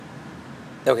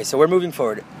Okay, so we're moving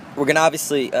forward. We're going to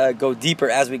obviously go deeper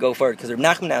as we go forward, because Reb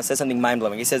Nachman now says something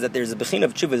mind-blowing. He says that there's a bechina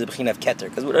of tshuva, there's a bechina of keter.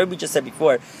 Because what we just said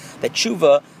before, that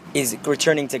tshuva is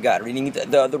returning to God. Reading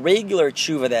the regular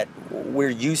tshuva that we're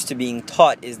used to being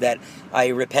taught is that I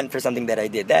repent for something that I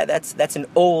did. That's an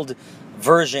old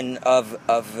version of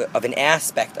an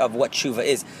aspect of what tshuva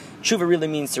is. Tshuva really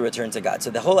means to return to God.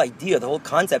 So the whole idea, the whole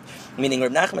concept, meaning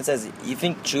Reb Nachman says, you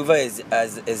think tshuva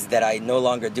is that I no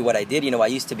longer do what I did? I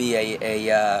used to be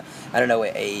a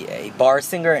bar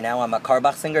singer, and now I'm a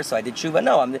karbach singer, so I did tshuva.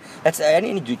 No, I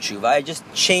didn't do tshuva. I just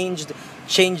changed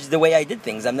the way I did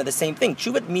things. I'm not the same thing.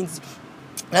 Tshuva means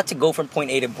not to go from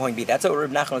point A to point B. That's what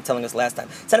Reb Nachman was telling us last time.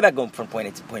 It's not about going from point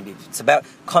A to point B. It's about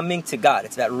coming to God.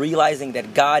 It's about realizing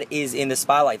that God is in the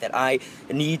spotlight, that I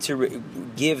need to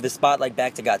give the spotlight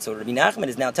back to God. So Reb Nachman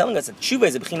is now telling us that tshuva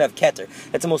is a bechina of keter.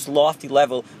 That's the most lofty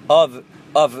level of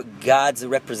God's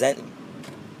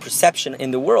perception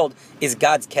in the world is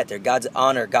God's keter, God's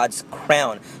honor, God's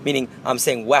crown. Meaning, I'm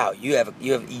saying, wow, you have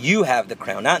the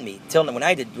crown, not me. Till when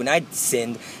I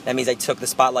sinned, that means I took the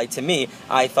spotlight to me.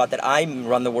 I thought that I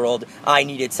run the world. I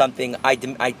needed something. I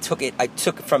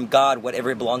took from God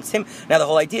whatever belongs to Him. Now the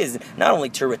whole idea is not only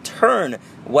to return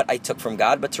what I took from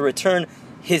God, but to return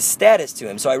His status to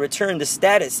Him. So I return the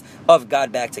status of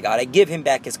God back to God. I give Him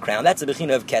back His crown. That's the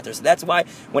bechina of keter. So that's why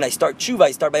when I start tshuva,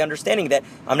 I start by understanding that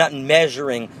I'm not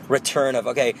measuring return of,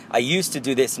 okay, I used to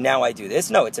do this, now I do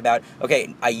this. No, it's about,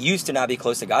 okay, I used to not be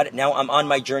close to God, now I'm on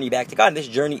my journey back to God. And this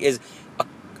journey is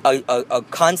a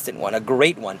constant one, a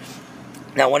great one.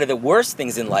 Now, one of the worst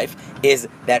things in life is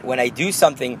that when I do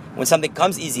something, when something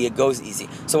comes easy, it goes easy.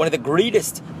 So one of the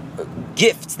greatest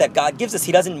gifts that God gives us,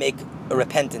 He doesn't make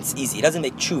repentance easy. He doesn't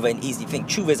make tshuva an easy thing.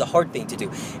 Tshuva is a hard thing to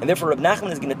do. And therefore, Reb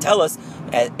Nachman is going to tell us,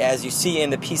 as you see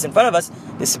in the piece in front of us,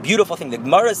 this beautiful thing. The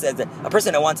Gemara says that a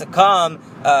person that wants to come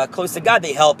close to God,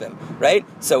 they help him, right?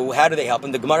 So how do they help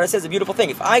him? The Gemara says a beautiful thing.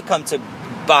 If I come to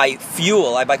buy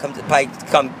fuel, I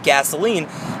come gasoline,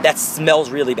 that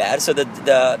smells really bad. So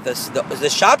the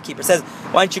shopkeeper says,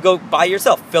 why don't you go buy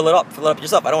yourself? Fill it up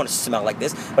yourself. I don't want to smell like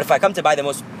this. But if I come to buy the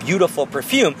most beautiful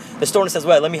perfume, the store owner says,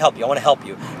 well, let me help you. I want to help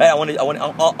you. Right?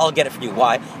 I'll get it for you.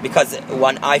 Why? Because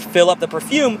when I fill up the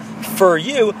perfume for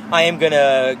you, I am going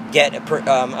to get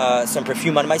some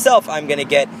perfume on myself. I'm going to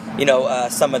get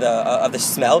some of the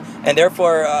smell, and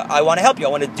therefore I want to help you. I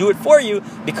want to do it for you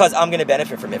because I'm going to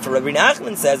benefit from it. For Rabbi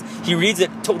Nachman says, he reads it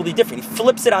totally different. He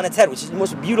flips it on its head, which is the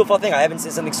most beautiful thing. I haven't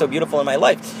seen something so beautiful in my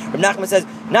life. Rabbi Nachman says,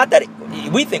 not that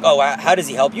we think, oh, how does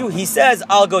he help you? He says,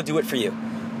 I'll go do it for you.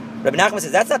 Rabbi Nachman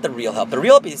says, that's not the real help. The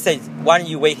real help is he says, why don't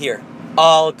you wait here?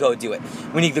 I'll go do it.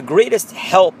 Meaning the greatest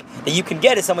help that you can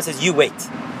get is someone says, you wait.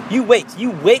 You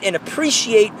wait and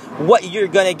appreciate what you're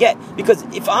going to get. Because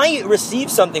if I receive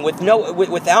something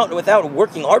without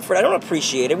working hard for it, I don't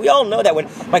appreciate it. We all know that when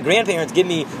my grandparents give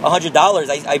me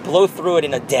 $100, I blow through it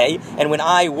in a day. And when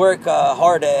I work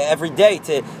hard every day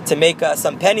to make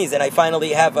some pennies, and I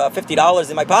finally have $50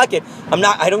 in my pocket,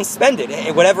 I don't spend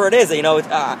it. Whatever it is,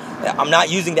 I'm not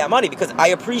using that money because I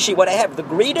appreciate what I have. The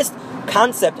greatest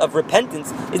concept of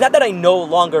repentance is not that I no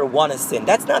longer want to sin.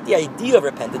 That's not the idea of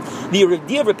repentance. The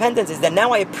idea of repentance is that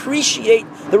now I appreciate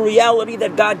the reality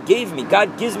that God gave me.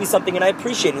 God gives me something and I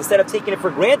appreciate it instead of taking it for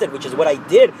granted, which is what I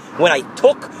did when I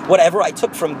took whatever I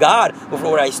took from God.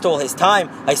 Before I stole His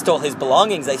time, I stole His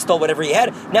belongings, I stole whatever He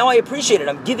had. Now I appreciate it.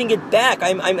 I'm giving it back.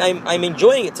 I'm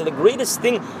enjoying it. So the greatest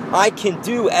thing I can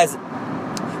do as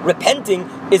repenting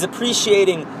is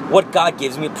appreciating what God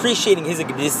gives me, appreciating His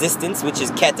existence, which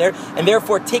is keter, and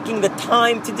therefore taking the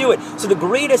time to do it. So the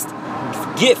greatest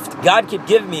gift God could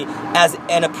give me as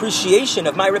an appreciation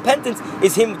of my repentance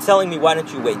is Him telling me, why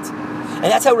don't you wait? And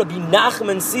that's how Rabbi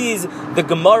Nachman sees the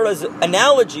Gemara's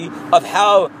analogy of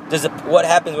what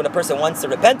happens when a person wants to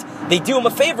repent. They do him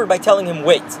a favor by telling him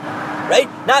wait. Right?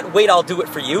 Not wait, I'll do it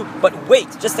for you, but wait.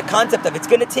 Just the concept of it's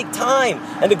going to take time.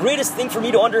 And the greatest thing for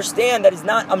me to understand that is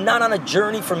I'm not on a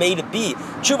journey from A to B.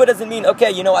 Tshuva doesn't mean, okay,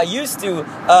 I used to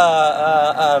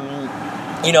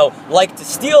like to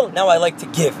steal, now I like to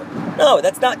give. No,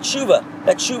 that's not tshuva.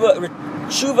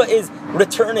 Tshuva is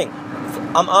returning.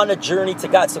 I'm on a journey to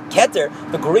God. So keter,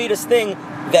 the greatest thing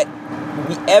that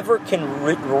we ever can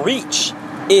reach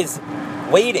is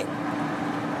waiting.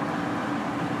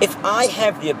 If I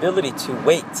have the ability to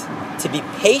wait, to be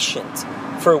patient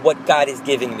for what God is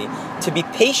giving me, to be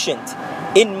patient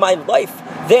in my life,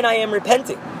 then I am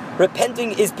repenting.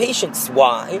 Repenting is patience.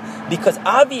 Why? Because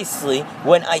obviously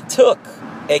when I took,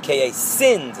 aka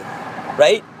sinned,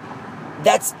 right?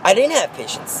 I didn't have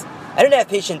patience. I didn't have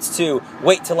patience to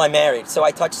wait till I'm married, so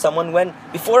I touched someone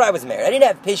before I was married. I didn't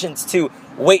have patience to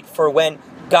wait for when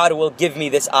God will give me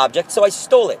this object, so I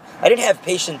stole it. I didn't have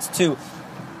patience to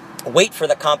wait for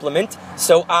the compliment,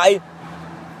 so I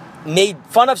made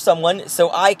fun of someone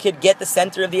so I could get the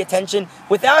center of the attention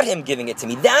without him giving it to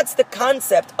me. That's the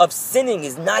concept of sinning,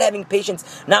 is not having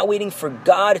patience, not waiting for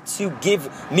God to give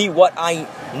me what I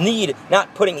need,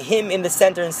 not putting him in the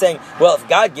center and saying, well, if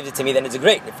God gives it to me, then it's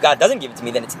great. If God doesn't give it to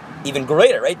me, then it's even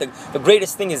greater, right? The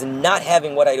greatest thing is not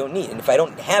having what I don't need. And if I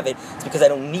don't have it, it's because I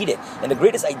don't need it. And the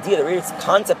greatest idea, the greatest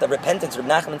concept of repentance, Reb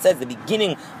Nachman says, the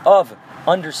beginning of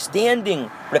understanding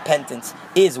repentance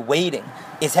is waiting,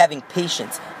 is having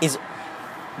patience, is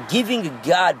giving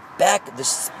God back the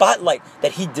spotlight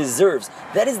that he deserves.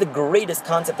 That is the greatest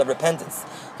concept of repentance.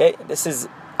 Okay, this is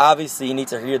obviously, you need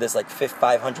to hear this like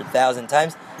 500,000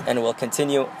 times, and we'll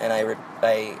continue. And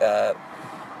I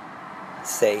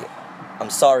say I'm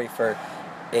sorry for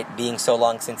it being so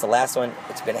long since the last one.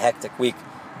 It's been a hectic week.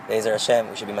 Be'ezer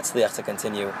Hashem, we should be matzliach to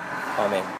continue. Amen.